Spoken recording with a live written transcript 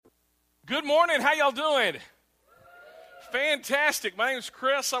Good morning. How y'all doing? Fantastic. My name is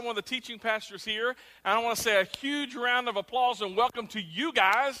Chris. I'm one of the teaching pastors here. And I want to say a huge round of applause and welcome to you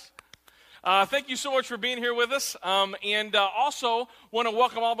guys. Thank you so much for being here with us. And also want to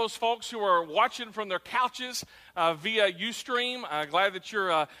welcome all those folks who are watching from their couches via Ustream. Glad that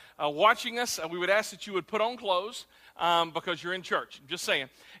you're watching us. We would ask that you would put on clothes because you're in church. I'm just saying.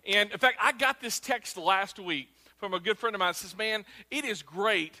 And in fact, I got this text last week from a good friend of mine. It says, man, it is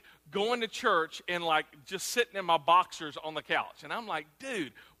great going to church and like just sitting in my boxers on the couch. And I'm like,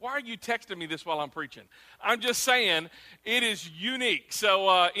 dude, why are you texting me this while I'm preaching? I'm just saying it is unique.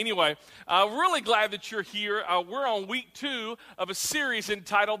 So anyway, really glad that you're here. We're on week 2 of a series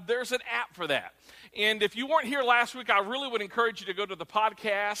entitled There's an App for That. And if you weren't here last week, I really would encourage you to go to the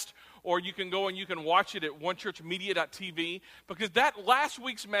podcast, or you can go and you can watch it at onechurchmedia.tv, because that last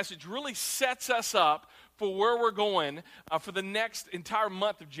week's message really sets us up for where we're going for the next entire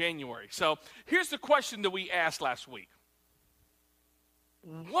month of January. So here's the question that we asked last week.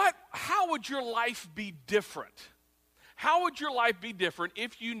 How would your life be different? How would your life be different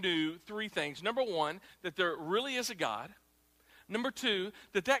if you knew 3 things? Number 1, that there really is a God. Number 2,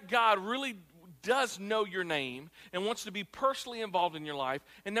 that God really does know your name and wants to be personally involved in your life.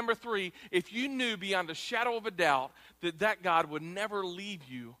 And number 3, if you knew beyond a shadow of a doubt that God would never leave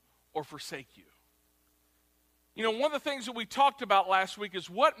you or forsake you. You know, one of the things that we talked about last week is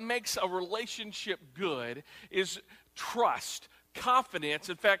what makes a relationship good is trust, confidence.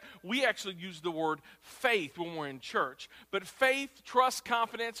 In fact, we actually use the word faith when we're in church. But faith, trust,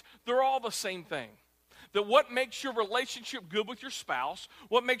 confidence, they're all the same thing. That what makes your relationship good with your spouse,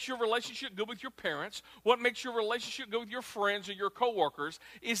 what makes your relationship good with your parents, what makes your relationship good with your friends or your coworkers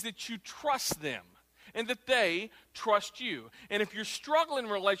is that you trust them and that they trust you. And if you're struggling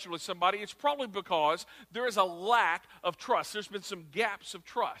in a relationship with somebody, it's probably because there is a lack of trust. There's been some gaps of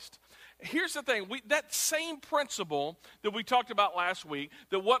trust. Here's the thing, that same principle that we talked about last week,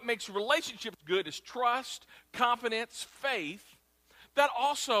 that what makes relationships good is trust, confidence, faith, that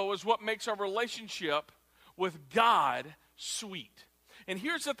also is what makes our relationship with God sweet. And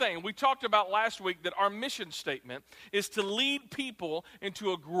here's the thing, we talked about last week that our mission statement is to lead people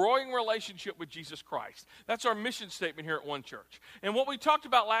into a growing relationship with Jesus Christ. That's our mission statement here at One Church. And what we talked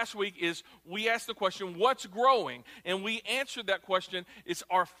about last week is we asked the question, what's growing? And we answered that question, it's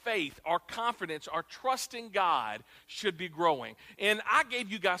our faith, our confidence, our trust in God should be growing. And I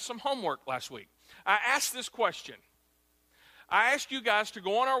gave you guys some homework last week. I asked this question. I asked you guys to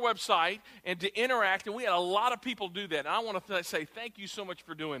go on our website and to interact, and we had a lot of people do that. And I want to say thank you so much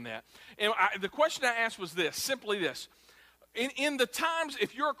for doing that. And the question I asked was this, simply this. In the times,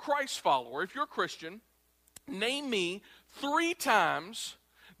 if you're a Christ follower, if you're a Christian, name me 3 times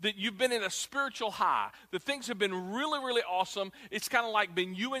that you've been in a spiritual high, that things have been really, really awesome. It's kind of like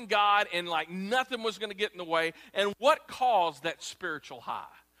been you and God, and like nothing was going to get in the way. And what caused that spiritual high?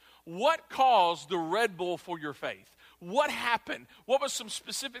 What caused the Red Bull for your faith? What happened? What was some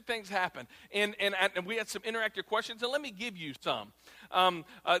specific things happen? And we had some interactive questions, and let me give you some.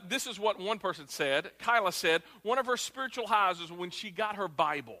 This is what one person said. Kyla said, one of her spiritual highs was when she got her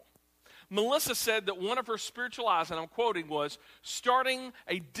Bible. Melissa said that one of her spiritual highs, and I'm quoting, was starting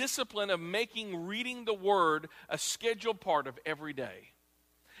a discipline of making reading the Word a scheduled part of every day.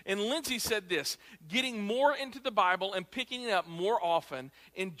 And Lindsay said this, getting more into the Bible and picking it up more often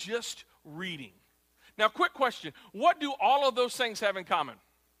and just reading. Now, quick question. What do all of those things have in common?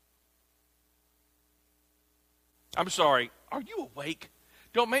 I'm sorry. Are you awake?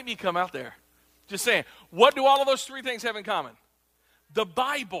 Don't make me come out there. Just saying. What do all of those 3 things have in common? The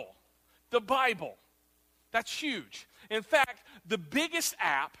Bible. The Bible. That's huge. In fact, the biggest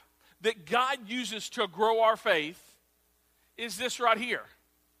app that God uses to grow our faith is this right here.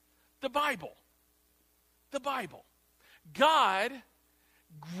 The Bible. The Bible. God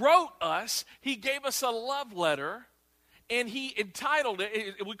wrote us, he gave us a love letter, and he entitled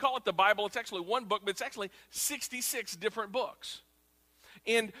it, we call it the Bible. It's actually one book, but it's actually 66 different books.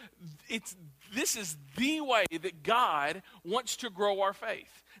 And this is the way that God wants to grow our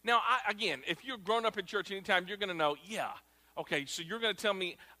faith. Now, again, if you've grown up in church anytime, you're going to know, okay, so you're going to tell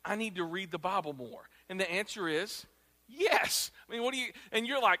me I need to read the Bible more. And the answer is yes. I mean, and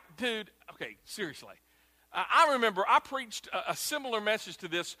you're like, dude, okay, seriously. I remember I preached a similar message to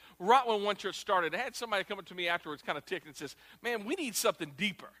this right when One Church started. I had somebody come up to me afterwards kind of ticked and says, man, we need something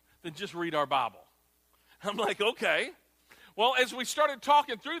deeper than just read our Bible. I'm like, okay. Well, as we started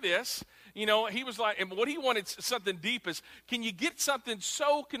talking through this, you know, he was like, and what he wanted something deep is, can you get something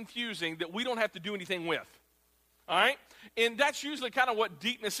so confusing that we don't have to do anything with? All right? And that's usually kind of what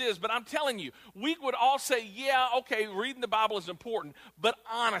deepness is. But I'm telling you, we would all say, yeah, okay, reading the Bible is important. But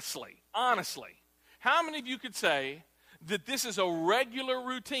honestly, how many of you could say that this is a regular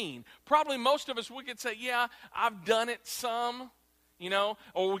routine? Probably most of us, we could say, yeah, I've done it some,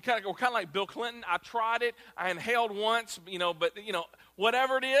 or we're kind of like Bill Clinton. I tried it. I inhaled once, but,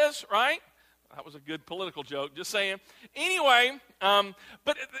 whatever it is, right? That was a good political joke, just saying. Anyway,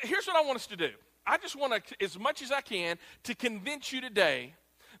 but here's what I want us to do. I just want to, as much as I can, to convince you today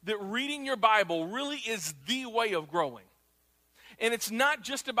that reading your Bible really is the way of growing. And it's not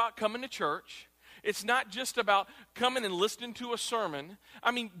just about coming to church. It's not just about coming and listening to a sermon.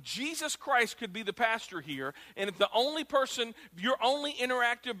 I mean, Jesus Christ could be the pastor here, and if the only person, your only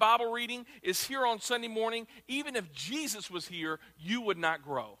interactive Bible reading is here on Sunday morning, even if Jesus was here, you would not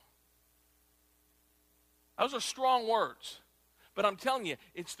grow. Those are strong words. But I'm telling you,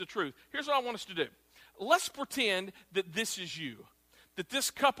 it's the truth. Here's what I want us to do. Let's pretend that this is you, that this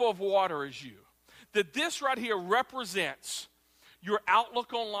cup of water is you, that this right here represents your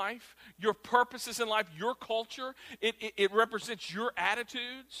outlook on life, your purposes in life, your culture. It represents your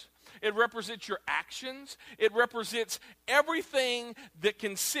attitudes. It represents your actions. It represents everything that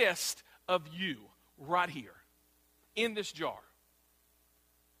consists of you right here in this jar.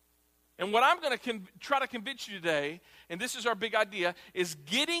 And what I'm going to try to convince you today, and this is our big idea, is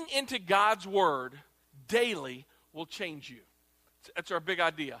getting into God's Word daily will change you. That's our big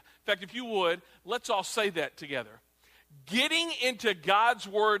idea. In fact, if you would, let's all say that together. Getting into God's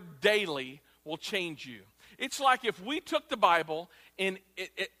Word daily will change you. It's like if we took the Bible and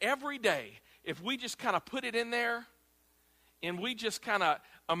every day, if we just kind of put it in there and we just kind of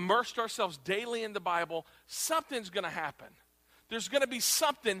immersed ourselves daily in the Bible, something's going to happen. There's going to be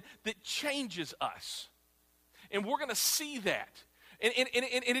something that changes us. And we're going to see that. And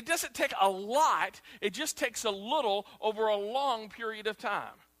it doesn't take a lot. It just takes a little over a long period of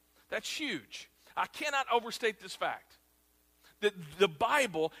time. That's huge. I cannot overstate this fact. That the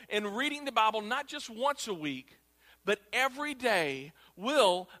Bible and reading the Bible not just once a week, but every day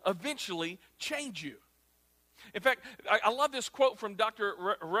will eventually change you. In fact, I love this quote from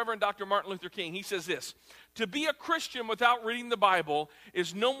Reverend Dr. Martin Luther King. He says this: "To be a Christian without reading the Bible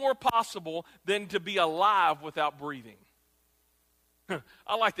is no more possible than to be alive without breathing."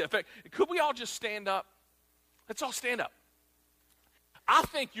 I like that. In fact, could we all just stand up? Let's all stand up. I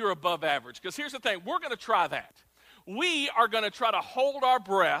think you're above average, because here's the thing. We're going to try that. We are going to try to hold our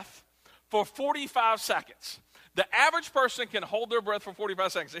breath for 45 seconds. The average person can hold their breath for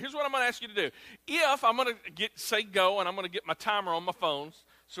 45 seconds. So here's what I'm going to ask you to do. If I'm going to say go, and I'm going to get my timer on my phone,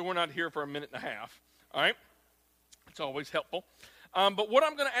 so we're not here for a minute and a half. All right? It's always helpful. But what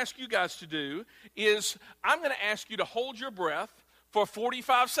I'm going to ask you guys to do is I'm going to ask you to hold your breath for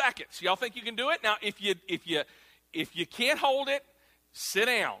 45 seconds. Y'all think you can do it? Now, if you can't hold it, sit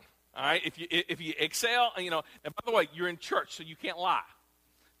down. All right? If you exhale, and by the way, you're in church, so you can't lie.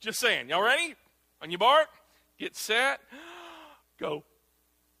 Just saying. Y'all ready? On your mark, get set, go.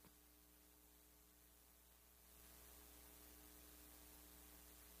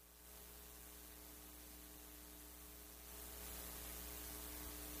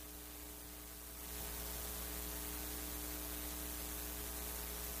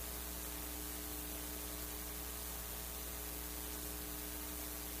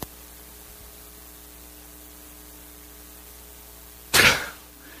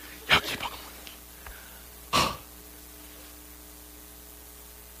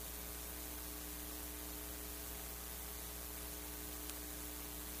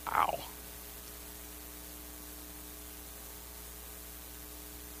 Ow.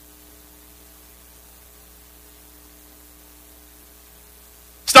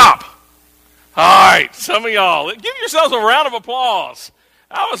 Stop. All right, some of y'all, give yourselves a round of applause.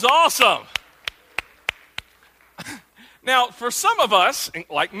 That was awesome. Now, for some of us,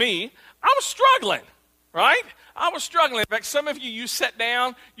 like me, I was struggling, right? I was struggling. In fact, some of you sat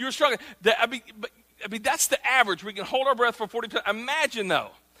down, you were struggling. I mean, that's the average. We can hold our breath for 40 minutes. Imagine,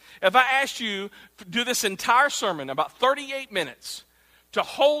 though, if I asked you to do this entire sermon, about 38 minutes, to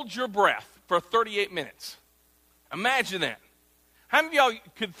hold your breath for 38 minutes. Imagine that. How many of y'all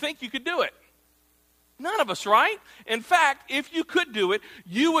could think you could do it? None of us, right? In fact, if you could do it,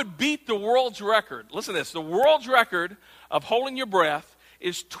 you would beat the world's record. Listen to this. The world's record of holding your breath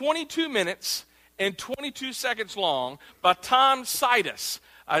is 22 minutes and 22 seconds long by Tom Sidus,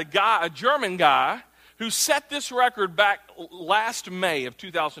 a German guy who set this record back last May of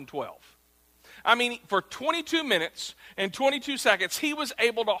 2012. I mean, for 22 minutes and 22 seconds, he was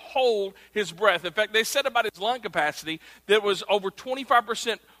able to hold his breath. In fact, they said about his lung capacity that it was over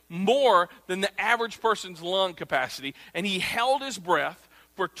 25% more than the average person's lung capacity, and he held his breath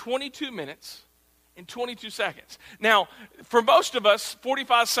for 22 minutes and 22 seconds. Now, for most of us,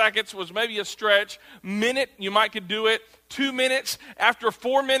 45 seconds was maybe a stretch. Minute, you might could do it. 2 minutes. After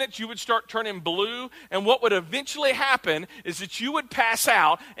 4 minutes, you would start turning blue. And what would eventually happen is that you would pass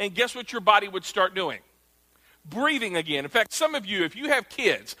out, and guess what your body would start doing? Breathing again. In fact, some of you, if you have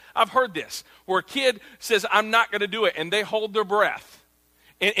kids, I've heard this, where a kid says, I'm not going to do it, and they hold their breath.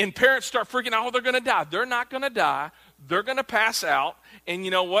 And parents start freaking out, oh, they're going to die. They're not going to die. They're going to pass out, and you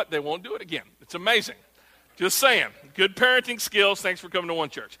know what? They won't do it again. It's amazing. Just saying. Good parenting skills. Thanks for coming to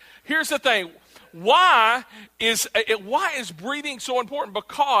One Church. Here's the thing. Why is breathing so important?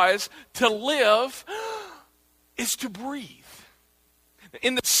 Because to live is to breathe.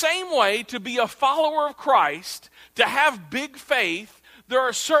 In the same way, to be a follower of Christ, to have big faith, there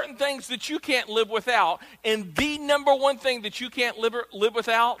are certain things that you can't live without. And the number one thing that you can't live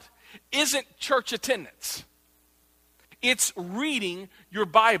without isn't church attendance. It's reading your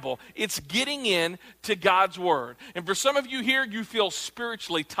Bible. It's getting in to God's Word. And for some of you here, you feel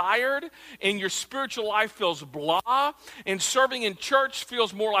spiritually tired, and your spiritual life feels blah, and serving in church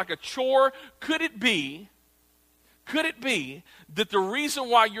feels more like a chore. Could it be that the reason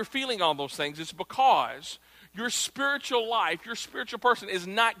why you're feeling all those things is because your spiritual life, your spiritual person is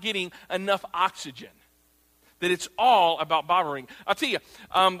not getting enough oxygen? That it's all about bothering. I'll tell you,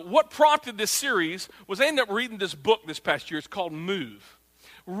 what prompted this series was I ended up reading this book this past year. It's called Move.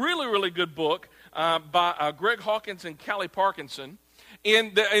 Really, really good book by Greg Hawkins and Callie Parkinson.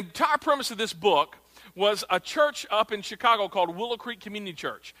 And the entire premise of this book was a church up in Chicago called Willow Creek Community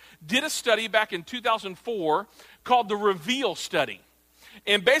Church did a study back in 2004 called the Reveal Study.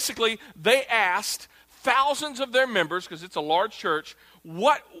 And basically, they asked thousands of their members, because it's a large church,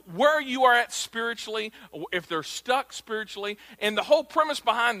 where you are at spiritually, if they're stuck spiritually. And the whole premise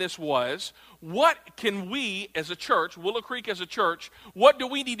behind this was, what can we as a church, Willow Creek as a church, what do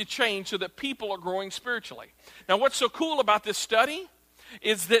we need to change so that people are growing spiritually? Now, what's so cool about this study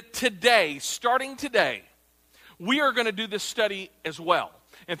is that today, starting today, we are going to do this study as well.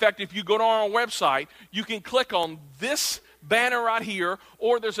 In fact, if you go to our website, you can click on this banner right here,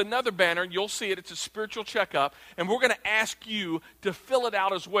 or there's another banner, you'll see it, it's a spiritual checkup, and we're going to ask you to fill it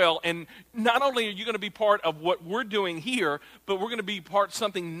out as well. And not only are you going to be part of what we're doing here, but we're going to be part of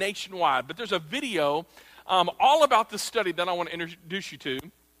something nationwide. But there's a video all about this study that I want to introduce you to.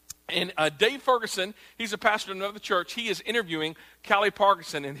 And Dave Ferguson, he's a pastor in another church, he is interviewing Callie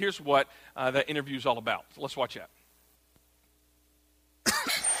Parkinson, and here's what that interview is all about. So let's watch that.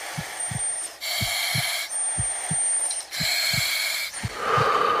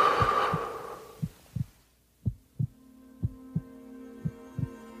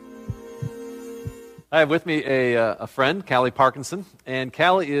 I have with me a friend, Callie Parkinson, and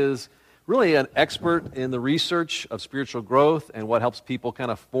Callie is really an expert in the research of spiritual growth and what helps people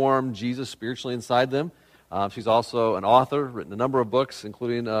kind of form Jesus spiritually inside them. She's also an author, written a number of books,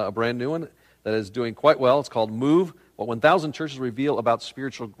 including a brand new one that is doing quite well. It's called Move, What 1,000 Churches Reveal About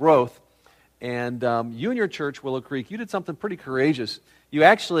Spiritual Growth. And you and your church, Willow Creek, you did something pretty courageous. You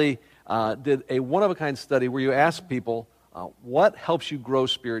actually did a one-of-a-kind study where you asked people, what helps you grow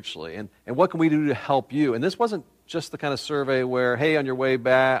spiritually, and what can we do to help you? And this wasn't just the kind of survey where, hey, on the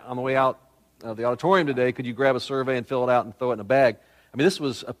way out of the auditorium today, could you grab a survey and fill it out and throw it in a bag? I mean, this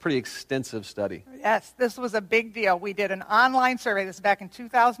was a pretty extensive study. Yes, this was a big deal. We did an online survey. This is back in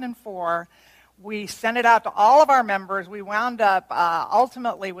 2004. We sent it out to all of our members. We wound up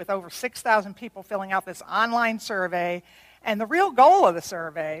ultimately with over 6,000 people filling out this online survey. And the real goal of the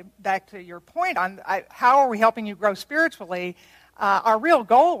survey, back to your point on how are we helping you grow spiritually, our real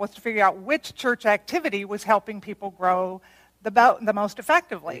goal was to figure out which church activity was helping people grow the most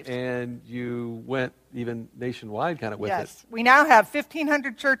effectively. And you went even nationwide kind of with it. Yes. We now have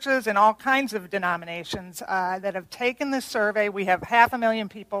 1,500 churches in all kinds of denominations that have taken this survey. We have 500,000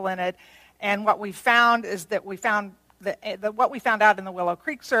 people in it. And what we found is that what we found out in the Willow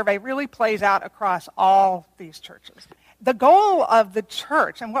Creek survey really plays out across all these churches. The goal of the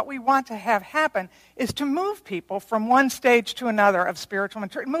church and what we want to have happen is to move people from one stage to another of spiritual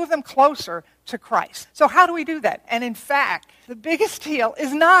maturity, move them closer to Christ. So how do we do that? And in fact, the biggest deal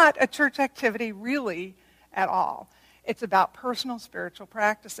is not a church activity really at all. It's about personal spiritual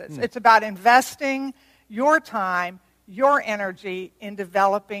practices. It's about investing your time, your energy in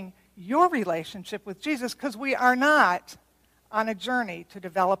developing your relationship with Jesus, because we are not on a journey to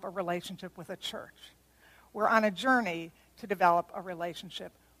develop a relationship with a church. We're on a journey to develop a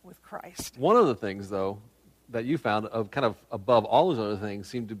relationship with Christ. One of the things, though, that you found of kind of above all those other things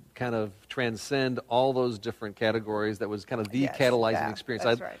seemed to kind of transcend all those different categories. That was kind of the Yes, catalyzing yeah, experience.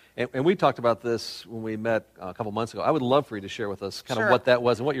 that's right. And we talked about this when we met a couple months ago. I would love for you to share with us kind of Sure. what that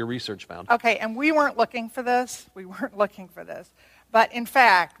was and what your research found. Okay, and we weren't looking for this. We weren't looking for this. But in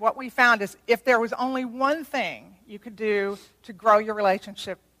fact, what we found is if there was only one thing you could do to grow your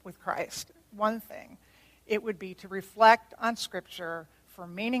relationship with Christ, one thing, it would be to reflect on Scripture for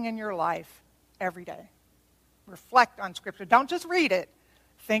meaning in your life every day. Reflect on Scripture. Don't just read it.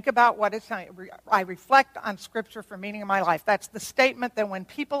 Think about what it's saying. I reflect on Scripture for meaning in my life. That's the statement that when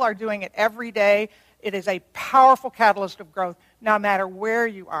people are doing it every day, it is a powerful catalyst of growth, no matter where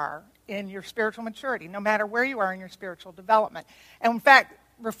you are in your spiritual maturity, no matter where you are in your spiritual development. And in fact,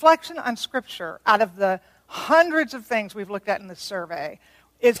 reflection on Scripture, out of the hundreds of things we've looked at in this survey,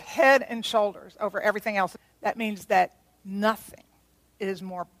 is head and shoulders over everything else. That means that nothing is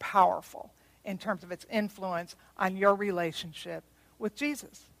more powerful in terms of its influence on your relationship with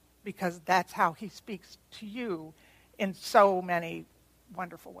Jesus, because that's how he speaks to you in so many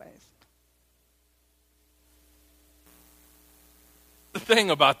wonderful ways. The thing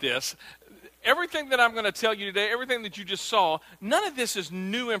about this, everything that I'm going to tell you today, everything that you just saw, none of this is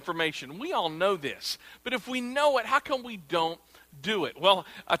new information. We all know this. But if we know it, how come we don't do it? Well,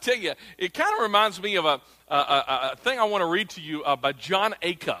 I tell you, it kind of reminds me of a thing I want to read to you by John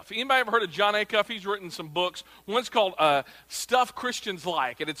Acuff. Anybody ever heard of John Acuff? He's written some books. One's called Stuff Christians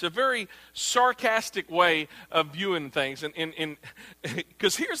Like, and it's a very sarcastic way of viewing things. And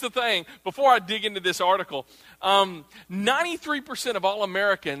because here's the thing, before I dig into this article, 93% of all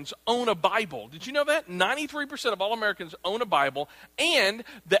Americans own a Bible. Did you know that? 93% of all Americans own a Bible, and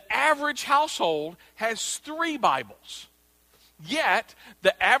the average household has 3 Bibles. Yet,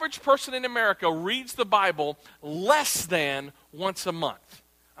 the average person in America reads the Bible less than once a month.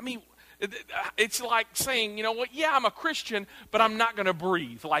 I mean, it's like saying, you know what, yeah, I'm a Christian, but I'm not going to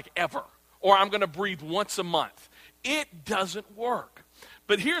breathe like ever. Or I'm going to breathe once a month. It doesn't work.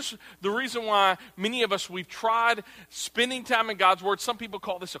 But here's the reason why many of us, we've tried spending time in God's Word. Some people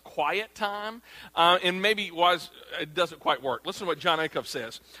call this a quiet time, and maybe it doesn't quite work. Listen to what John Acuff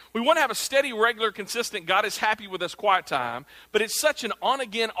says. We want to have a steady, regular, consistent, God is happy with us quiet time, but it's such an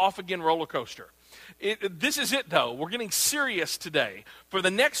on-again, off-again roller coaster. This is it, though. We're getting serious today. For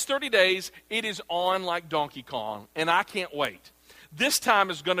the next 30 days, it is on like Donkey Kong, and I can't wait. This time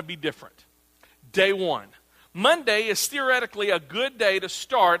is going to be different. Day 1. Monday is theoretically a good day to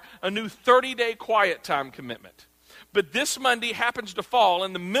start a new 30-day quiet time commitment. But this Monday happens to fall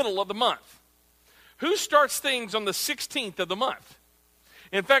in the middle of the month. Who starts things on the 16th of the month?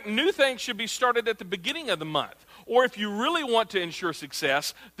 In fact, new things should be started at the beginning of the month. Or if you really want to ensure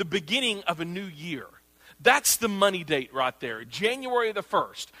success, the beginning of a new year. That's the money date right there, January the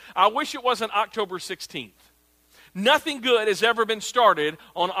 1st. I wish it wasn't October 16th. Nothing good has ever been started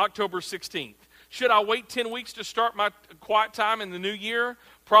on October 16th. Should I wait 10 weeks to start my quiet time in the new year?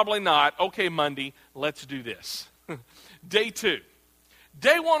 Probably not. Okay, Monday, let's do this. Day 2.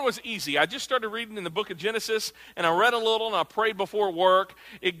 Day 1 was easy. I just started reading in the book of Genesis, and I read a little, and I prayed before work.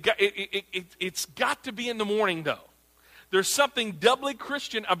 It's got to be in the morning, though. There's something doubly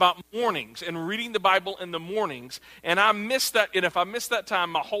Christian about mornings and reading the Bible in the mornings, and I miss that. And if I miss that time,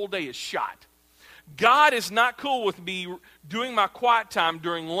 my whole day is shot. God is not cool with me doing my quiet time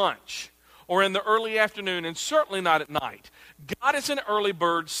during lunch or in the early afternoon, and certainly not at night. God is an early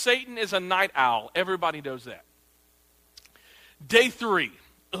bird. Satan is a night owl. Everybody knows that. Day 3.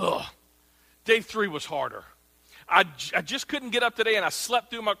 Day 3 was harder. I just couldn't get up today, and I slept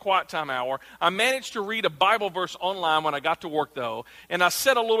through my quiet time hour. I managed to read a Bible verse online when I got to work, though, and I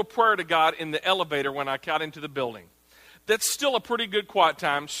said a little prayer to God in the elevator when I got into the building. That's still a pretty good quiet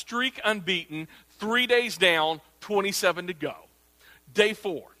time. Streak unbeaten. 3 days down, 27 to go. Day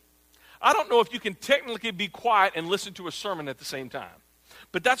 4. I don't know if you can technically be quiet and listen to a sermon at the same time.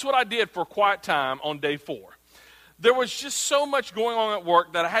 But that's what I did for quiet time on day 4. There was just so much going on at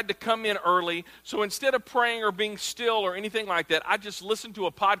work that I had to come in early. So instead of praying or being still or anything like that, I just listened to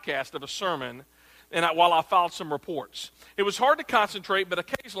a podcast of a sermon while I filed some reports. It was hard to concentrate, but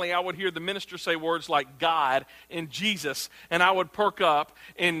occasionally I would hear the minister say words like God and Jesus, and I would perk up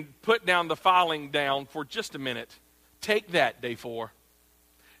and put down the filing down for just a minute. Take that, day 4.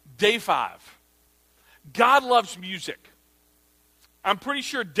 Day 5. God loves music. I'm pretty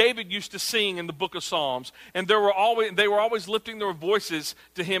sure David used to sing in the book of Psalms, and they were always lifting their voices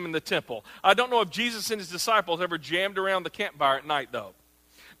to him in the temple. I don't know if Jesus and his disciples ever jammed around the campfire at night, though.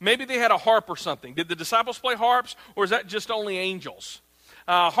 Maybe they had a harp or something. Did the disciples play harps, or is that just only angels?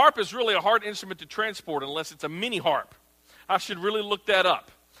 Harp is really a hard instrument to transport unless it's a mini harp. I should really look that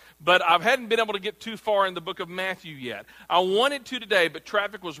up. but I hadn't been able to get too far in the book of Matthew yet. I wanted to today, but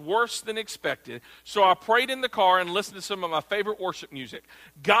traffic was worse than expected, so I prayed in the car and listened to some of my favorite worship music.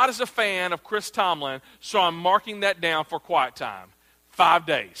 God is a fan of Chris Tomlin, so I'm marking that down for quiet time. 5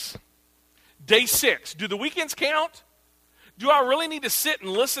 days. Day 6. Do the weekends count? Do I really need to sit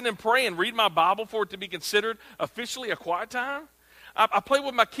and listen and pray and read my Bible for it to be considered officially a quiet time? I play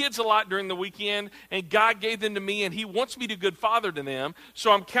with my kids a lot during the weekend, and God gave them to me, and he wants me to be a good father to them,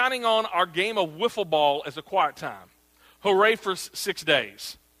 so I'm counting on our game of wiffle ball as a quiet time. Hooray for 6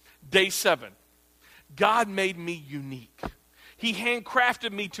 days. Day 7. God made me unique. He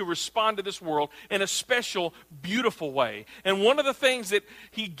handcrafted me to respond to this world in a special, beautiful way. And one of the things that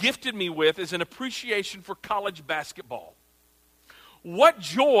he gifted me with is an appreciation for college basketball. What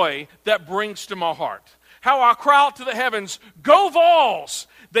joy that brings to my heart. How I cry out to the heavens, go Vols!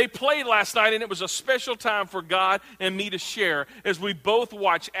 They played last night, and it was a special time for God and me to share as we both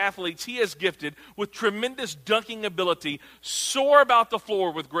watch athletes he has gifted with tremendous dunking ability soar about the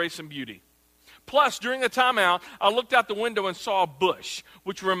floor with grace and beauty. Plus, during the timeout, I looked out the window and saw a bush,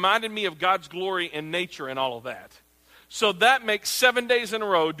 which reminded me of God's glory and nature and all of that. So that makes 7 days in a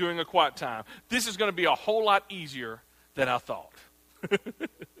row during a quiet time. This is going to be a whole lot easier than I thought.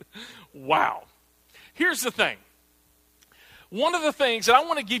 Wow. Here's the thing. One of the things that I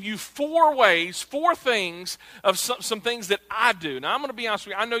want to give you 4 things of some things that I do. Now, I'm going to be honest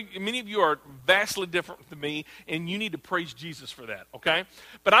with you. I know many of you are vastly different than me, and you need to praise Jesus for that, okay?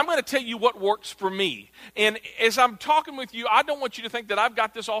 But I'm going to tell you what works for me. And as I'm talking with you, I don't want you to think that I've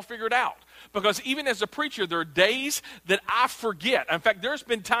got this all figured out. Because even as a preacher, there are days that I forget. In fact, there's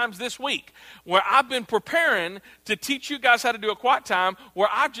been times this week where I've been preparing to teach you guys how to do a quiet time where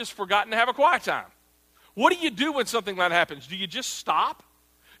I've just forgotten to have a quiet time. What do you do when something like that happens? Do you just stop?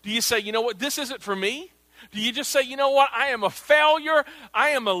 Do you say, you know what, this isn't for me? Do you just say, you know what, I am a failure,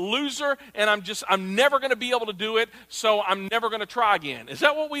 I am a loser, and I'm never going to be able to do it, so I'm never going to try again? Is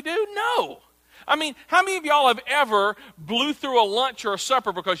that what we do? No. I mean, how many of y'all have ever blew through a lunch or a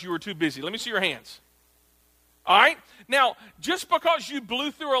supper because you were too busy? Let me see your hands. All right? Now, just because you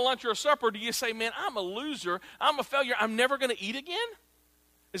blew through a lunch or a supper, do you say, man, I'm a loser, I'm a failure, I'm never going to eat again?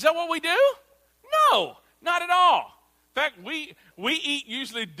 Is that what we do? No, not at all. In fact, we eat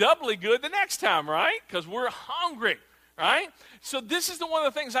usually doubly good the next time, right? Because we're hungry, right? So this is one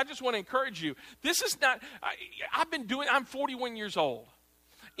of the things I just want to encourage you. This is not, I'm 41 years old.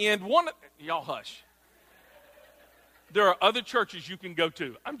 And y'all hush. There are other churches you can go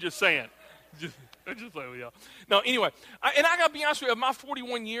to. I'm just saying. Just playing with y'all. No, anyway, and I got to be honest with you, of my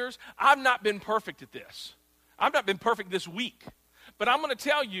 41 years, I've not been perfect at this. I've not been perfect this week. But I'm going to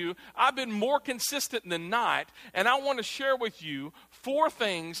tell you, I've been more consistent than not, and I want to share with you 4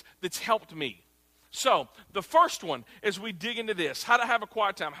 things that's helped me. So, the first one, as we dig into this, how to have a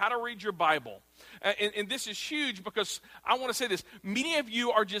quiet time, how to read your Bible. And this is huge because I want to say this. Many of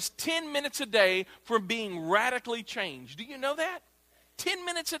you are just 10 minutes a day from being radically changed. Do you know that? 10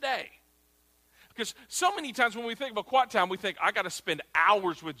 minutes a day. Because so many times when we think of a quiet time, we think, I got to spend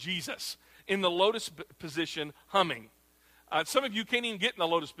hours with Jesus in the lotus position humming. Some of you can't even get in the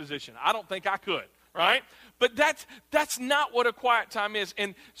lotus position. I don't think I could, right? But that's not what a quiet time is.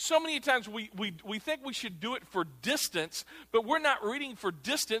 And so many times we think we should do it for distance, but we're not reading for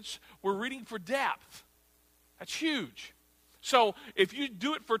distance, we're reading for depth. That's huge. So if you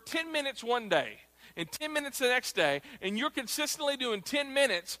do it for 10 minutes one day and 10 minutes the next day, and you're consistently doing 10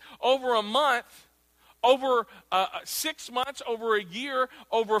 minutes over a month, over 6 months, over a year,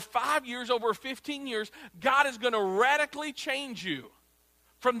 over 5 years, over 15 years, God is going to radically change you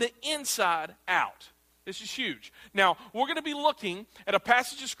from the inside out. This is huge. Now, we're going to be looking at a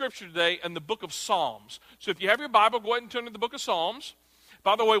passage of Scripture today in the book of Psalms. So if you have your Bible, go ahead and turn to the book of Psalms.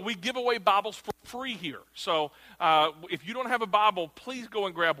 By the way, we give away Bibles for free here. So if you don't have a Bible, please go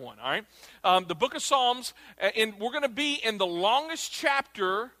and grab one, all right? The book of Psalms, and we're going to be in the longest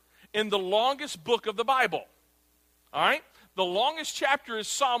chapter in the longest book of the Bible. All right? The longest chapter is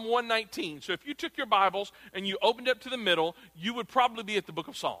Psalm 119. So if you took your Bibles and you opened up to the middle, you would probably be at the book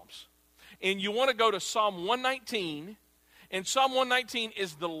of Psalms. And you want to go to Psalm 119. And Psalm 119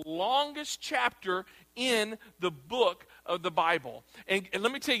 is the longest chapter in the book of the Bible. And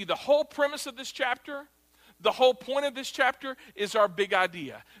let me tell you, the whole premise of this chapter, the whole point of this chapter is our big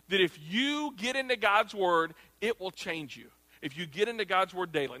idea. That if you get into God's Word, it will change you. If you get into God's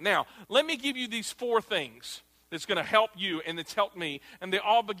Word daily. Now, let me give you these 4 things that's going to help you and that's helped me. And they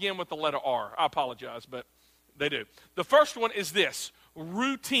all begin with the letter R. I apologize, but they do. The first one is this,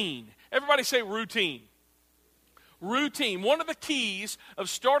 routine. Everybody say routine. Routine. One of the keys of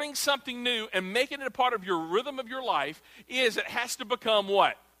starting something new and making it a part of your rhythm of your life is it has to become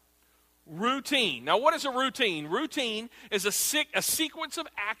what? Routine. Now, what is a routine? Routine is a sequence of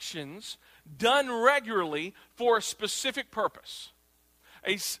actions done regularly for a specific purpose.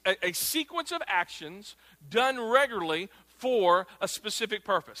 A sequence of actions done regularly for a specific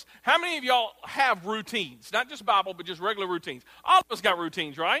purpose. How many of y'all have routines? Not just Bible, but just regular routines. All of us got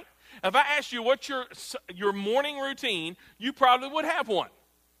routines, right? If I asked you what's your morning routine, you probably would have one.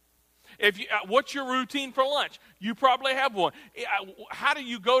 What's your routine for lunch? You probably have one. How do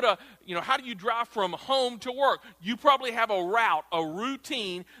you how do you drive from home to work? You probably have a route, a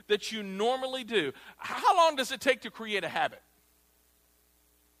routine that you normally do. How long does it take to create a habit?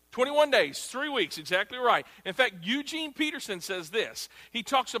 21 days, 3 weeks, exactly right. In fact, Eugene Peterson says this. He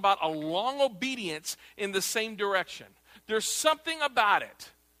talks about a long obedience in the same direction. There's something about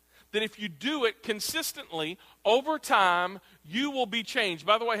it that if you do it consistently, over time, you will be changed.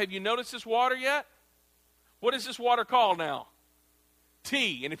 By the way, have you noticed this water yet? What is this water called now?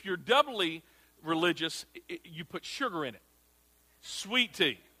 Tea. And if you're doubly religious, you put sugar in it. Sweet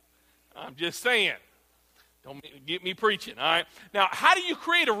tea. I'm just saying. Don't get me preaching, all right? Now, how do you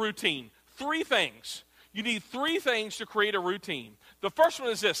create a routine? 3 things. You need 3 things to create a routine. The first one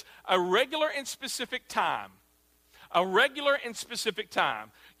is this: a regular and specific time. A regular and specific time.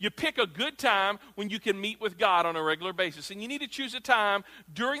 You pick a good time when you can meet with God on a regular basis. And you need to choose a time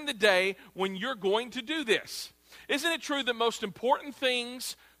during the day when you're going to do this. Isn't it true that most important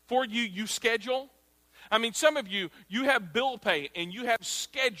things for you schedule? I mean, some of you have bill pay and you have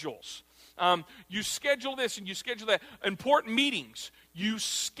schedules. You schedule this and you schedule that. Important meetings, you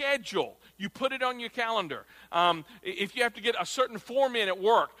schedule. You put it on your calendar. If you have to get a certain form in at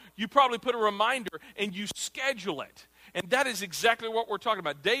work, you probably put a reminder and you schedule it. And that is exactly what we're talking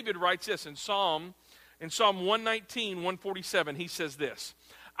about. David writes this in Psalm 119, 147. He says this: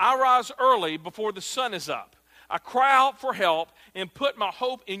 I rise early before the sun is up. I cry out for help and put my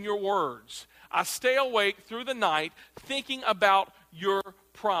hope in your words. I stay awake through the night thinking about your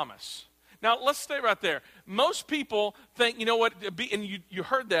promise. Now, let's stay right there. Most people think, you know what, and you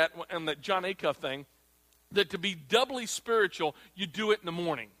heard that on that John Acuff thing, that to be doubly spiritual, you do it in the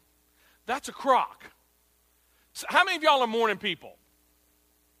morning. That's a crock. So how many of y'all are morning people?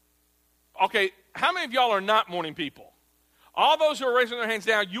 Okay, how many of y'all are not morning people? All those who are raising their hands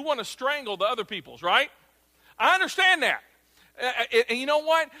down, you want to strangle the other people's, right? I understand that. And you know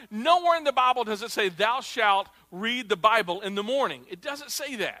what? Nowhere in the Bible does it say, thou shalt read the Bible in the morning. It doesn't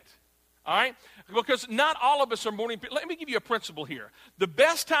say that. All right? Because not all of us are morning people. Let me give you a principle here. The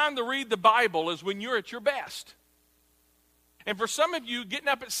best time to read the Bible is when you're at your best. And for some of you, getting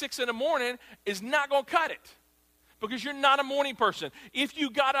up at 6 in the morning is not going to cut it. Because you're not a morning person. If you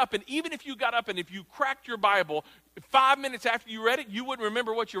got up, and even if you got up and if you cracked your Bible 5 minutes after you read it, you wouldn't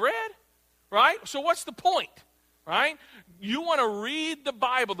remember what you read. Right? So what's the point? Right? You want to read the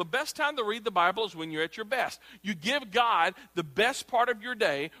Bible. The best time to read the Bible is when you're at your best. You give God the best part of your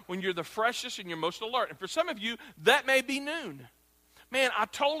day when you're the freshest and you're most alert. And for some of you, that may be noon. Man, I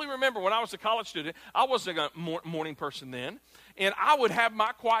totally remember when I was a college student, I wasn't a morning person then, and I would have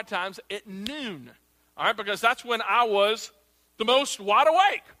my quiet times at noon. All right, because that's when I was the most wide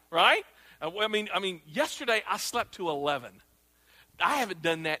awake, right? I mean, yesterday I slept to 11. I haven't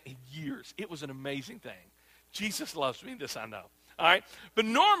done that in years. It was an amazing thing. Jesus loves me, this I know. All right? But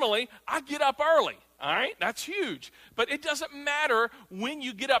normally, I get up early. All right? That's huge. But it doesn't matter when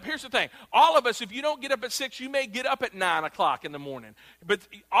you get up. Here's the thing. All of us, if you don't get up at 6, you may get up at 9 o'clock in the morning. But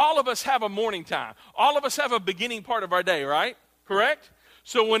all of us have a morning time. All of us have a beginning part of our day, right? Correct?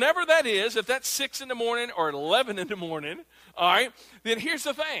 So whenever that is, if that's 6 in the morning or 11 in the morning, all right, then here's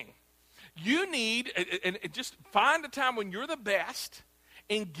the thing. You need, and just find a time when you're the best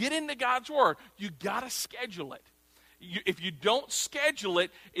and get into God's Word. You got to schedule it. If you don't schedule it,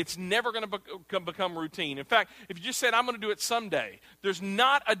 it's never going to become routine. In fact, if you just said, I'm going to do it someday, there's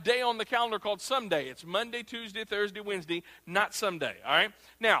not a day on the calendar called someday. It's Monday, Tuesday, Thursday, Wednesday, not someday, all right?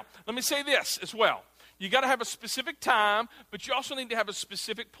 Now, let me say this as well. You got to have a specific time, but you also need to have a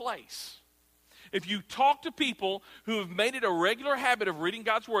specific place. If you talk to people who have made it a regular habit of reading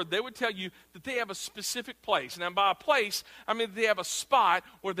God's Word, they would tell you that they have a specific place. And by a place, I mean they have a spot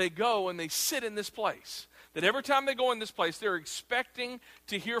where they go and they sit in this place. That every time they go in this place, they're expecting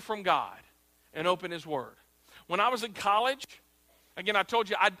to hear from God and open His Word. When I was in college, again, I told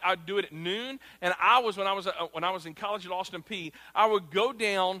you I'd do it at noon, and when I was in college at Austin Peay, I would go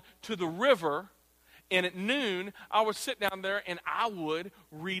down to the river, and at noon, I would sit down there and I would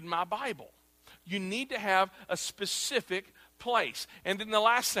read my Bible. You need to have a specific place. And then the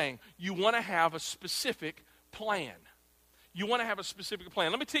last thing, you want to have a specific plan. You want to have a specific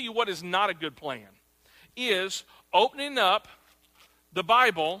plan. Let me tell you what is not a good plan. Is opening up the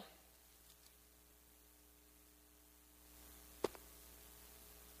Bible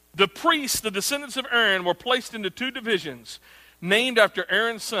The priests, the descendants of Aaron, were placed into two divisions, named after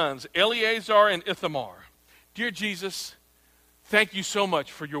Aaron's sons, Eleazar and Ithamar. Dear Jesus, thank you so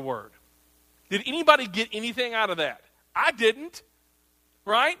much for your word. Did anybody get anything out of that? I didn't,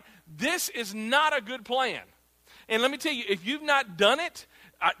 right? This is not a good plan. And let me tell you, if you've not done it,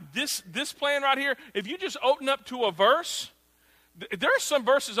 this plan right here, if you just open up to a verse, there are some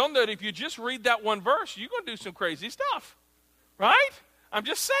verses on there that if you just read that one verse, you're going to do some crazy stuff, right? I'm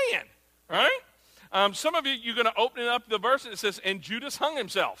just saying, right? Some of you, you're going to open up the verse and it says, and Judas hung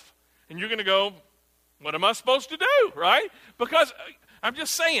himself. And you're going to go, what am I supposed to do, right? Because I'm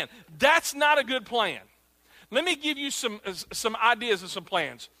just saying, that's not a good plan. Let me give you some ideas and some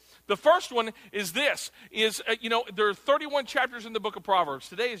plans. The first one is this, there are 31 chapters in the book of Proverbs.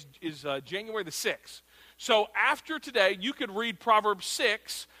 Today is January the 6th. So after today, you could read Proverbs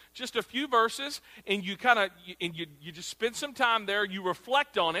 6, just a few verses, and you just spend some time there. You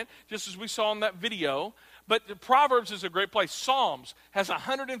reflect on it, just as we saw in that video. But Proverbs is a great place. Psalms has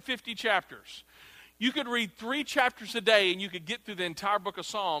 150 chapters. You could read 3 chapters a day, and you could get through the entire book of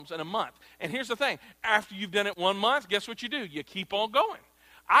Psalms in a month. And here's the thing. After you've done it 1 month, guess what you do? You keep on going.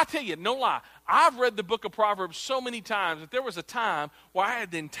 I tell you, no lie, I've read the book of Proverbs so many times that there was a time where I had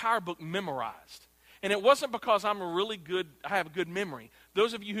the entire book memorized. And it wasn't because I have a good memory.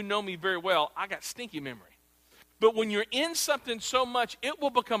 Those of you who know me very well, I got stinky memory. But when you're in something so much, it will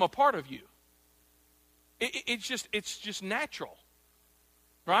become a part of you. It's just natural,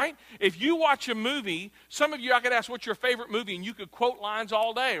 right? If you watch a movie, some of you, I could ask, what's your favorite movie? And you could quote lines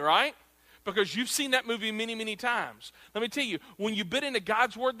all day, right? Because you've seen that movie many, many times. Let me tell you, when you bit into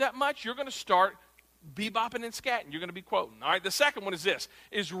God's word that much, you're going to start bebopping and scatting. You're going to be quoting. All right, the second one is this,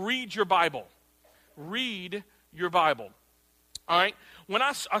 is read your Bible. Read your Bible. All right, when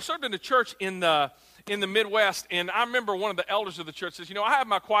I served in the church in the Midwest, and I remember one of the elders of the church says, I have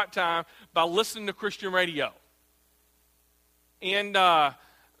my quiet time by listening to Christian radio. And,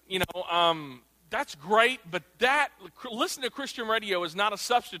 that's great, but listening to Christian radio is not a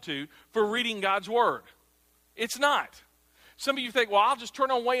substitute for reading God's Word. It's not. Some of you think, well, I'll just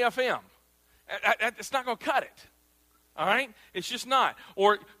turn on Way FM. It's not going to cut it. All right? It's just not.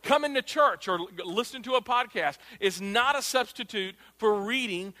 Or coming to church or listening to a podcast is not a substitute for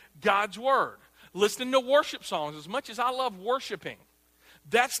reading God's Word. Listening to worship songs, as much as I love worshiping,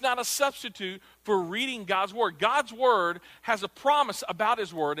 that's not a substitute for reading God's Word. God's Word has a promise about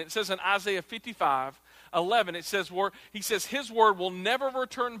His Word. It says in Isaiah 55:11, He says, His Word will never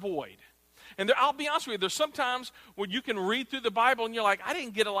return void. And I'll be honest with you, there's sometimes when you can read through the Bible and you're like, I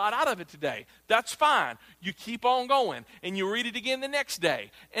didn't get a lot out of it today. That's fine. You keep on going, and you read it again the next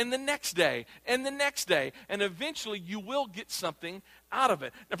day, and the next day, and the next day, and eventually you will get something out of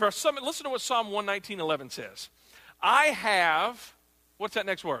it. Now, listen to what Psalm 119:11 says. I have... What's that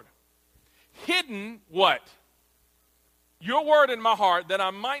next word? Hidden what? Your word in my heart that I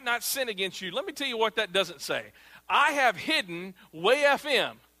might not sin against you. Let me tell you what that doesn't say. I have hidden Way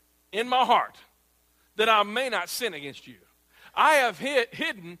FM in my heart that I may not sin against you. I have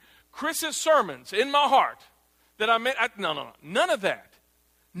hidden Chris's sermons in my heart that I may... No. None of that.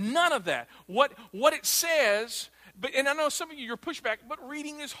 None of that. What it says, and I know some of you, your pushback, but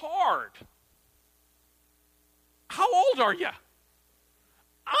reading is hard. How old are you?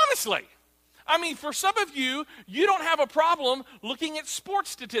 Honestly, for some of you, you don't have a problem looking at sports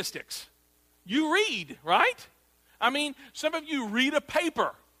statistics. You read, right? Some of you read a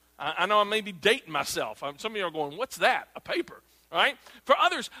paper. I know I may be dating myself. Some of you are going, what's that? A paper, right? For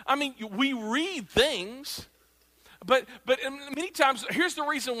others, we read things, but many times, here's the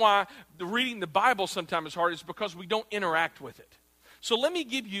reason why reading the Bible sometimes is hard, is because we don't interact with it. So let me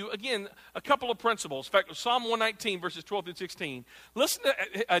give you, again, a couple of principles. In fact, Psalm 119, verses 12 through 16. Listen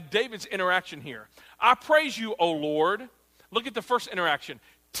to David's interaction here. I praise you, O Lord. Look at the first interaction.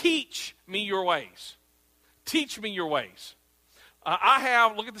 Teach me your ways. Teach me your ways.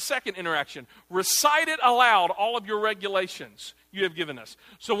 Look at the second interaction. Recite it aloud, all of your regulations you have given us.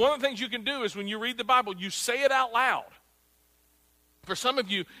 So one of the things you can do is when you read the Bible, you say it out loud. For some of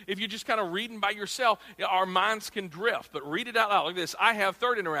you, if you're just kind of reading by yourself, our minds can drift. But read it out loud. Look at this. I have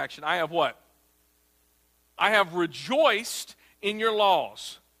third interaction. I have what? I have rejoiced in your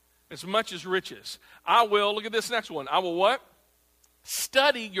laws as much as riches. I will, look at this next one. I will what?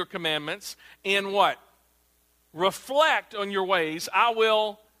 Study your commandments and what? Reflect on your ways. I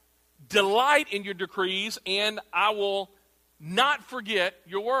will delight in your decrees, and I will not forget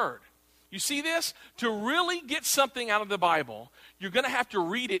your word. You see this? To really get something out of the Bible, you're going to have to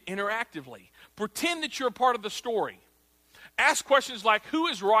read it interactively. Pretend that you're a part of the story. Ask questions like, who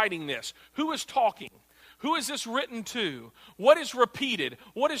is writing this? Who is talking? Who is this written to? What is repeated?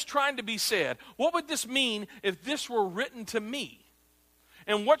 What is trying to be said? What would this mean if this were written to me?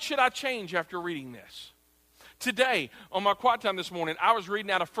 And what should I change after reading this? Today, on my quiet time this morning, I was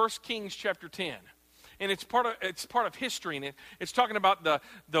reading out of 1 Kings chapter 10. And it's part of history, and it's talking about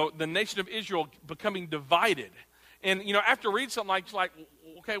the nation of Israel becoming divided. And, after reading something like,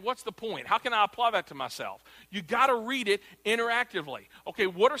 okay, what's the point? How can I apply that to myself? You got to read it interactively. Okay,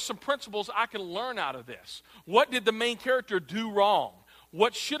 what are some principles I can learn out of this? What did the main character do wrong?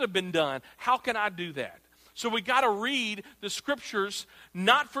 What should have been done? How can I do that? So we got to read the scriptures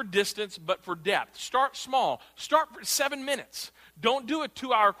not for distance, but for depth. Start small. Start for 7 minutes. Don't do a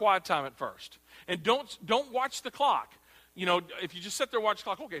 2-hour quiet time at first. And don't watch the clock. If you just sit there and watch the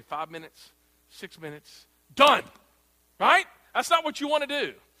clock, okay, 5 minutes, 6 minutes, done. Right? That's not what you want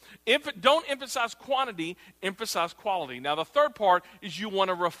to do. Don't emphasize quantity, emphasize quality. Now, the third part is you want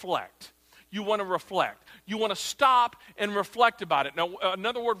to reflect. You want to reflect. You want to stop and reflect about it. Now,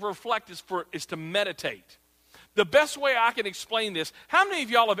 another word for reflect is to meditate. The best way I can explain this, how many of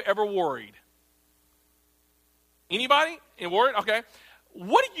y'all have ever worried? Anybody? Worried? Okay.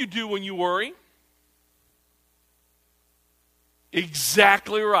 What do you do when you worry?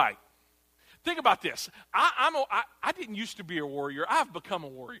 Exactly right. Think about this. I didn't used to be a warrior. I've become a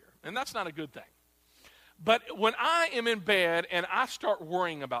warrior, and that's not a good thing. But when I am in bed and I start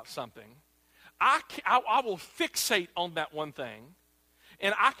worrying about something, I will fixate on that one thing,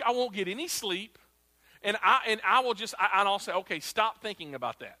 and I won't get any sleep, and I'll say, okay, stop thinking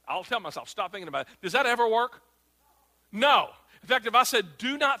about that. I'll tell myself, stop thinking about it. Does that ever work? No. In fact, if I said,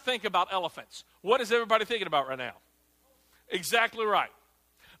 do not think about elephants, what is everybody thinking about right now? Exactly right.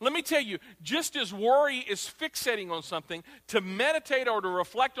 Let me tell you, just as worry is fixating on something, to meditate or to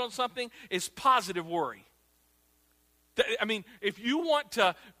reflect on something is positive worry. I mean, if you want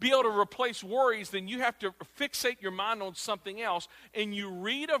to be able to replace worries, then you have to fixate your mind on something else, and you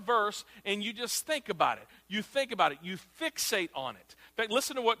read a verse and you just think about it. You think about it. You fixate on it. In fact,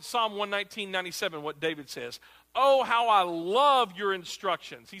 listen to what Psalm 119:97, what David says. Oh, how I love your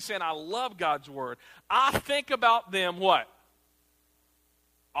instructions. He's saying, I love God's word. I think about them, what?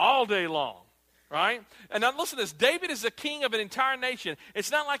 All day long, right? And now listen to this. David is the king of an entire nation.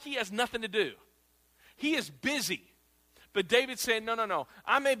 It's not like he has nothing to do. He is busy. But David's saying, no.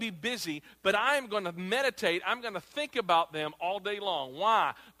 I may be busy, but I am going to meditate. I'm going to think about them all day long.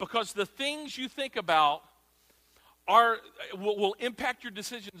 Why? Because the things you think about will impact your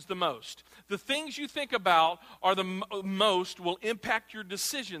decisions the most. The things you think about will impact your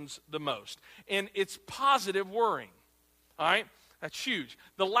decisions the most. And it's positive worrying. All right? That's huge.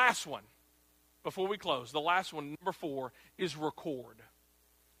 The last one, before we close, the last one, number 4, is record.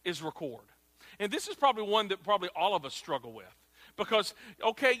 And this is probably one that probably all of us struggle with. Because,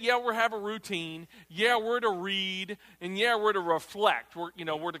 okay, yeah, we're have a routine. Yeah, we're to read. And yeah, we're to reflect. We're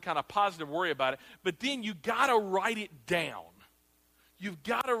to kind of positive worry about it. But then you got to write it down. You've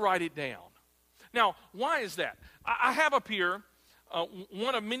got to write it down. Now, why is that? I have up here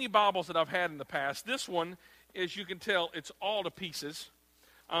one of many Bibles that I've had in the past. This one, as you can tell, it's all to pieces.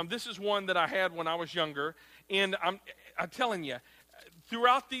 This is one that I had when I was younger. And I'm telling you,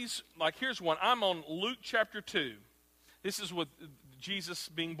 throughout these, like here's one. I'm on Luke chapter 2. This is with Jesus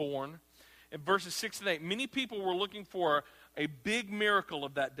being born. In verses 6 and 8, many people were looking for a big miracle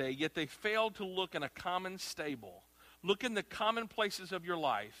of that day, yet they failed to look in a common stable. Look in the common places of your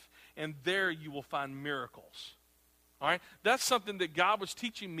life, and there you will find miracles. All right? That's something that God was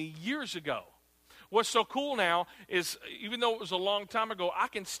teaching me years ago. What's so cool now is, even though it was a long time ago, I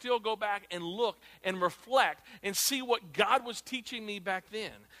can still go back and look and reflect and see what God was teaching me back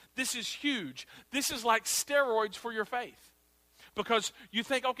then. This is huge. This is like steroids for your faith. Because you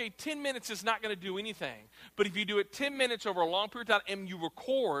think, okay, 10 minutes is not going to do anything. But if you do it 10 minutes over a long period of time and you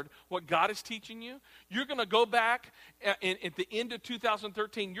record what God is teaching you, you're going to go back at the end of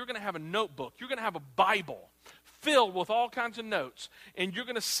 2013, you're going to have a notebook. You're going to have a Bible filled with all kinds of notes. And you're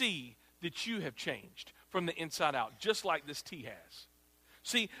going to see that you have changed from the inside out, just like this tea has.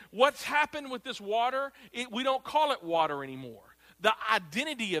 See, what's happened with this water, we don't call it water anymore. The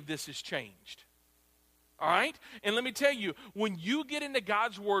identity of this has changed. All right? And let me tell you, when you get into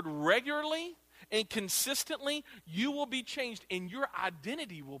God's word regularly and consistently, you will be changed and your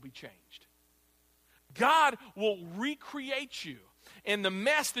identity will be changed. God will recreate you. And the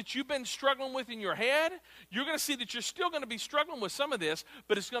mess that you've been struggling with in your head, you're going to see that you're still going to be struggling with some of this,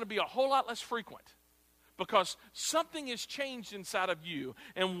 but it's going to be a whole lot less frequent. because something has changed inside of you.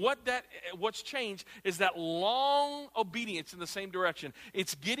 And what's changed is that long obedience in the same direction.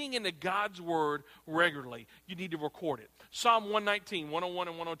 It's getting into God's word regularly. You need to record it. Psalm 119, 101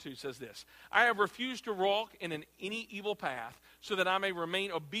 and 102 says this: I have refused to walk in any evil path, so that I may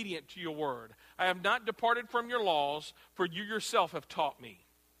remain obedient to your word. I have not departed from your laws, for you yourself have taught me.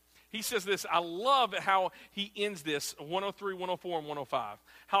 He says this, I love how he ends this, 103, 104, and 105.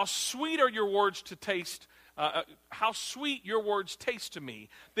 How sweet are your words to taste, how sweet your words taste to me.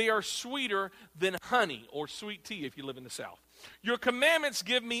 They are sweeter than honey, or sweet tea if you live in the South. Your commandments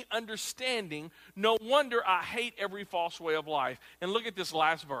give me understanding. No wonder I hate every false way of life. And look at this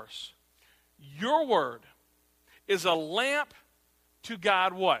last verse. Your word is a lamp to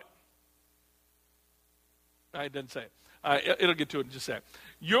God what? It doesn't say it. It'll get to it in just a sec.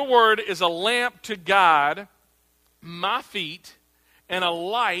 Your word is a lamp to God, my feet, and a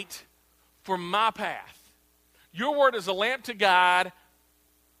light for my path. Your word is a lamp to God,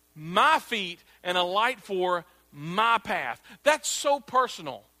 my feet, and a light for my path. That's so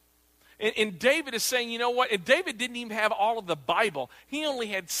personal. And David is saying, you know what? And David didn't even have all of the Bible. He only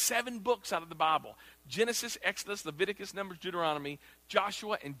had 7 books out of the Bible. Genesis, Exodus, Leviticus, Numbers, Deuteronomy,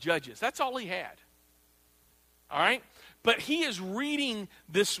 Joshua, and Judges. That's all he had. All right? But he is reading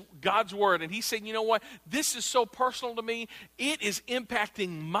this God's word, and he's saying, you know what? This is so personal to me. It is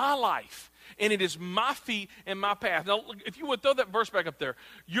impacting my life, and it is my feet and my path. Now, if you would throw that verse back up there.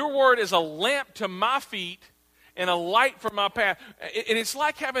 Your word is a lamp to my feet and a light for my path. And it's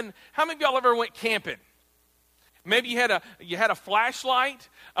like having, how many of y'all ever went camping? Maybe you had a flashlight.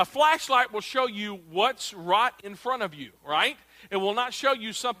 A flashlight will show you what's right in front of you, right? It will not show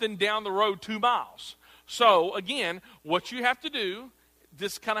you something down the road 2 miles. So, again, what you have to do,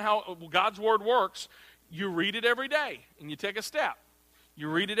 this is kind of how God's word works, you read it every day and you take a step. You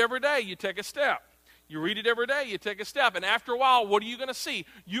read it every day, you take a step. You read it every day, you take a step. And after a while, what are you going to see?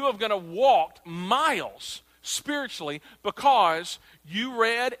 You are going to walk miles spiritually because you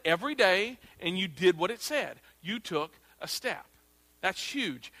read every day and you did what it said. You took a step. That's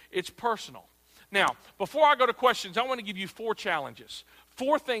huge. It's personal. Now, before I go to questions, I want to give you 4 challenges.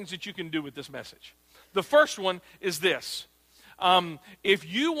 4 things that you can do with this message. The first one is this. If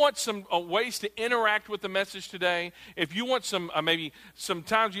you want some ways to interact with the message today, if you want some, maybe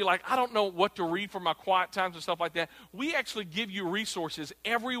sometimes you're like, I don't know what to read for my quiet times and stuff like that, we actually give you resources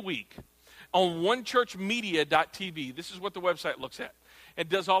every week on onechurchmedia.tv. This is what the website looks at. It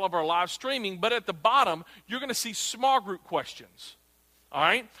does all of our live streaming, but at the bottom, you're going to see small group questions. All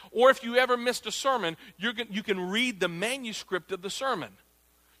right? Or if you ever missed a sermon, you can read the manuscript of the sermon.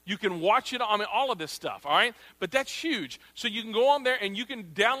 You can watch it, all of this stuff, all right? But that's huge. So you can go on there and you can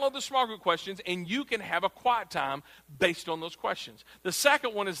download the small group questions and you can have a quiet time based on those questions. The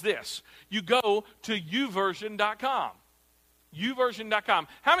second one is this. You go to YouVersion.com. YouVersion.com.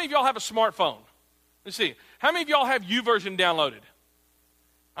 How many of y'all have a smartphone? Let's see. How many of y'all have YouVersion downloaded?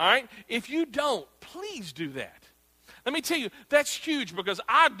 All right? If you don't, please do that. Let me tell you, that's huge because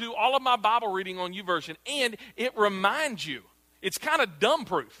I do all of my Bible reading on YouVersion and it reminds you. It's kind of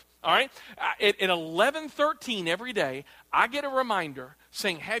dumb-proof, all right? At 11:13 every day, I get a reminder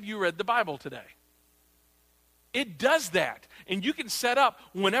saying, have you read the Bible today? It does that, and you can set up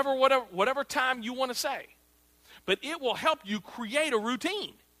whatever time you want to say. But it will help you create a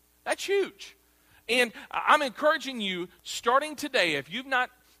routine. That's huge. And I'm encouraging you, starting today, if you've not,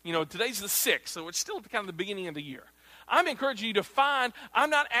 today's the 6th, so it's still kind of the beginning of the year. I'm encouraging you to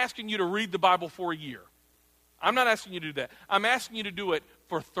I'm not asking you to read the Bible for a year. I'm not asking you to do that. I'm asking you to do it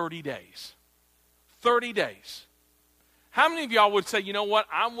for 30 days. 30 days. How many of y'all would say, you know what,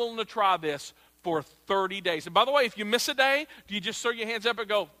 I'm willing to try this for 30 days? And by the way, if you miss a day, do you just throw your hands up and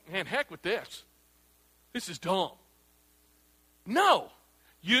go, man, heck with this. This is dumb. No.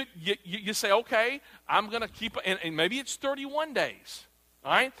 You say, okay, I'm going to keep, and maybe it's 31 days.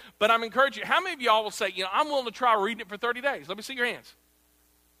 All right? But I'm encouraging you. How many of y'all will say, I'm willing to try reading it for 30 days? Let me see your hands.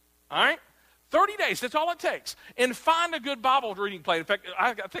 All right? 30 days, that's all it takes. And find a good Bible reading plan. In fact,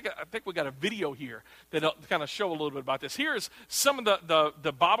 I think we got a video here that'll kind of show a little bit about this. Here's some of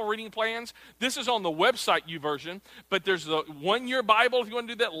the Bible reading plans. This is on the website YouVersion, but there's the 1-year Bible if you want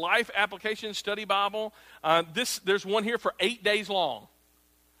to do that, Life Application Study Bible. There's one here for 8 days long.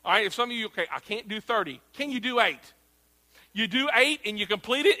 All right, if some of you, okay, I can't do 30. Can you do 8? You do 8 and you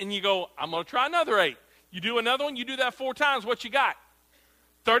complete it and you go, I'm going to try another 8. You do another one, you do that 4 times, what you got?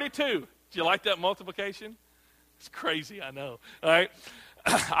 32. Do you like that multiplication? It's crazy, I know. All right?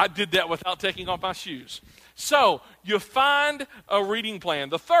 I did that without taking off my shoes. So you find a reading plan.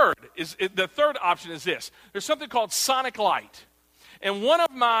 The third option is this. There's something called Sonic Light. And one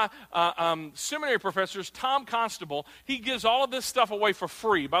of my seminary professors, Tom Constable, he gives all of this stuff away for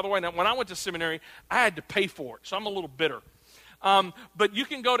free. By the way, now, when I went to seminary, I had to pay for it, so I'm a little bitter. But you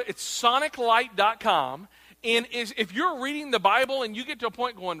can go to, it's soniclight.com, and if you're reading the Bible and you get to a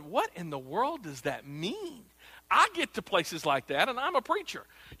point going, what in the world does that mean? I get to places like that, and I'm a preacher.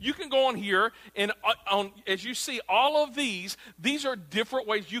 You can go on here, and as you see, all of these are different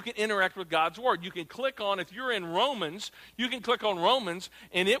ways you can interact with God's Word. You can click on, if you're in Romans, you can click on Romans,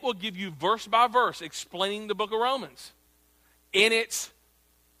 and it will give you verse by verse explaining the book of Romans. And it's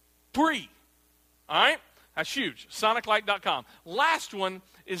free. All right? That's huge. Soniclight.com. Last one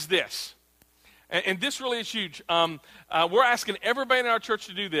is this. And this really is huge. We're asking everybody in our church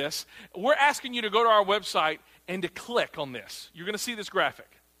to do this. We're asking you to go to our website and to click on this. You're going to see this graphic.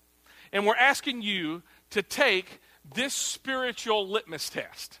 And we're asking you to take this spiritual litmus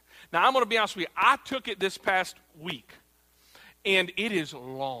test. Now, I'm going to be honest with you. I took it this past week, and it is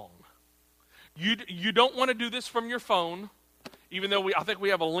long. You don't want to do this from your phone, even though I think we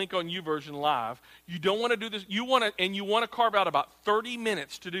have a link on YouVersion Live. You don't want to do this. You want to carve out about 30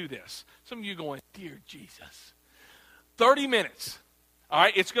 minutes to do this. Some of you going, dear Jesus. 30 minutes. All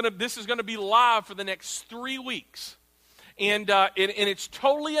right, this is going to be live for the next 3 weeks. And it's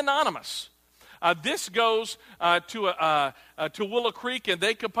totally anonymous. This goes to Willow Creek, and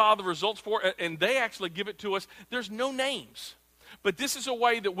they compile the results for it, and they actually give it to us. There's no names. But this is a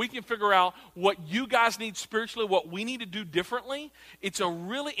way that we can figure out what you guys need spiritually, what we need to do differently. It's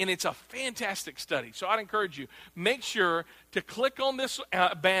a fantastic study. So I'd encourage you, make sure to click on this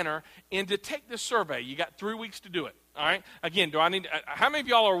banner and to take this survey. You got 3 weeks to do it. All right? Again, how many of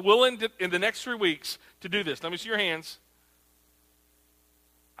y'all are willing to, in the next 3 weeks to do this? Let me see your hands.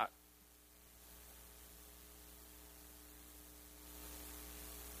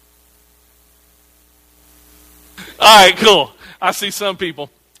 All right, cool. I see some people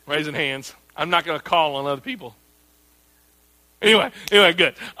raising hands. I'm not going to call on other people. Anyway,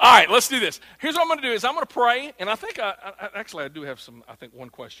 good. All right, let's do this. Here's what I'm going to do is I'm going to pray, and I think I do have one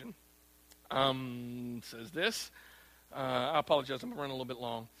question. Says this. I apologize, I'm running a little bit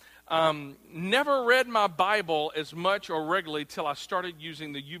long. Never read my Bible as much or regularly till I started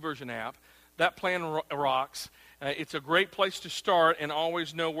using the YouVersion app. That plan rocks. It's a great place to start and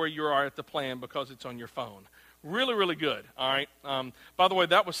always know where you are at the plan because it's on your phone. Really, really good, all right? By the way,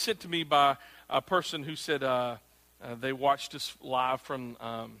 that was sent to me by a person who said they watched us live from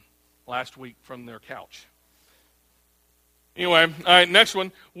last week from their couch. Anyway, all right, next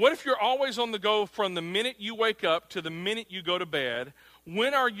one. What if you're always on the go from the minute you wake up to the minute you go to bed?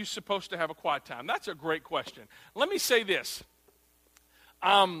 When are you supposed to have a quiet time? That's a great question. Let me say this.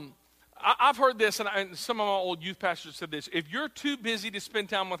 I've heard this, and some of my old youth pastors said this. If you're too busy to spend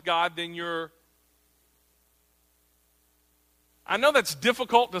time with God, then you're... I know that's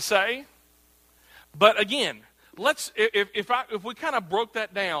difficult to say, but again, if we kind of broke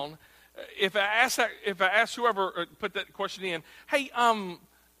that down, if I ask whoever put that question in, hey,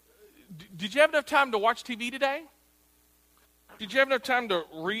 did you have enough time to watch TV today? Did you have enough time to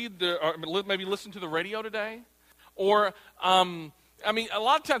read or maybe listen to the radio today? Or a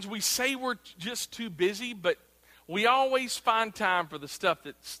lot of times we say we're just too busy, but we always find time for the stuff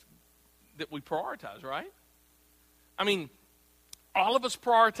that we prioritize, right? I mean, all of us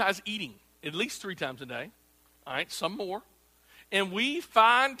prioritize eating at least 3 times a day, all right, some more, and we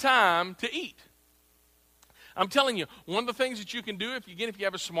find time to eat. I'm telling you, one of the things that you can do if you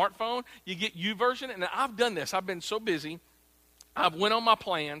have a smartphone, you get YouVersion, and I've done this. I've been so busy. I've went on my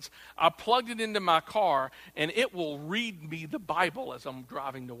plans. I plugged it into my car, and it will read me the Bible as I'm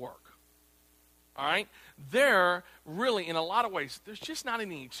driving to work. All right? There, really, in a lot of ways, there's just not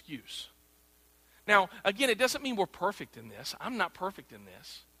any excuse. Now, again, it doesn't mean we're perfect in this. I'm not perfect in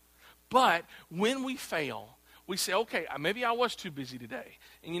this. But when we fail, we say, okay, maybe I was too busy today.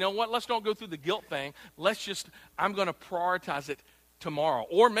 And you know what? Let's don't go through the guilt thing. I'm going to prioritize it tomorrow.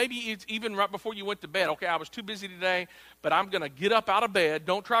 Or maybe it's even right before you went to bed. Okay, I was too busy today, but I'm going to get up out of bed.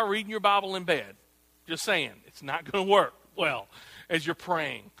 Don't try reading your Bible in bed. Just saying. It's not going to work well as you're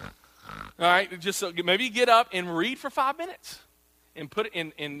praying. All right? Just maybe get up and read for 5 minutes. And put it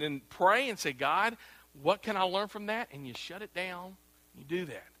in, and then pray and say, God, what can I learn from that? And you shut it down. You do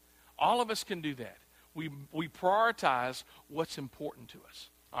that. All of us can do that. We prioritize what's important to us.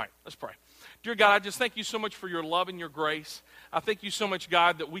 All right, let's pray. Dear God, I just thank you so much for your love and your grace. I thank you so much,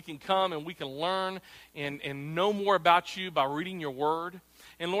 God, that we can come and we can learn and know more about you by reading your word.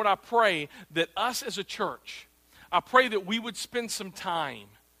 And Lord, I pray that us as a church, I pray that we would spend some time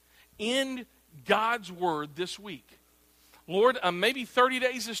in God's word this week. Lord, maybe 30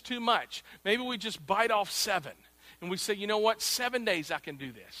 days is too much. Maybe we just bite off 7. and we say, you know what, 7 days I can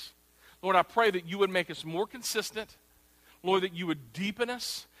do this. Lord, I pray that you would make us more consistent. Lord, that you would deepen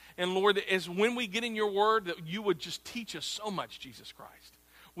us. And Lord, that as when we get in your word, that you would just teach us so much, Jesus Christ.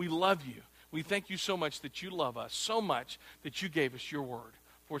 We love you. We thank you so much that you love us, so much that you gave us your word.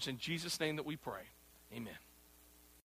 For it's in Jesus' name that we pray. Amen.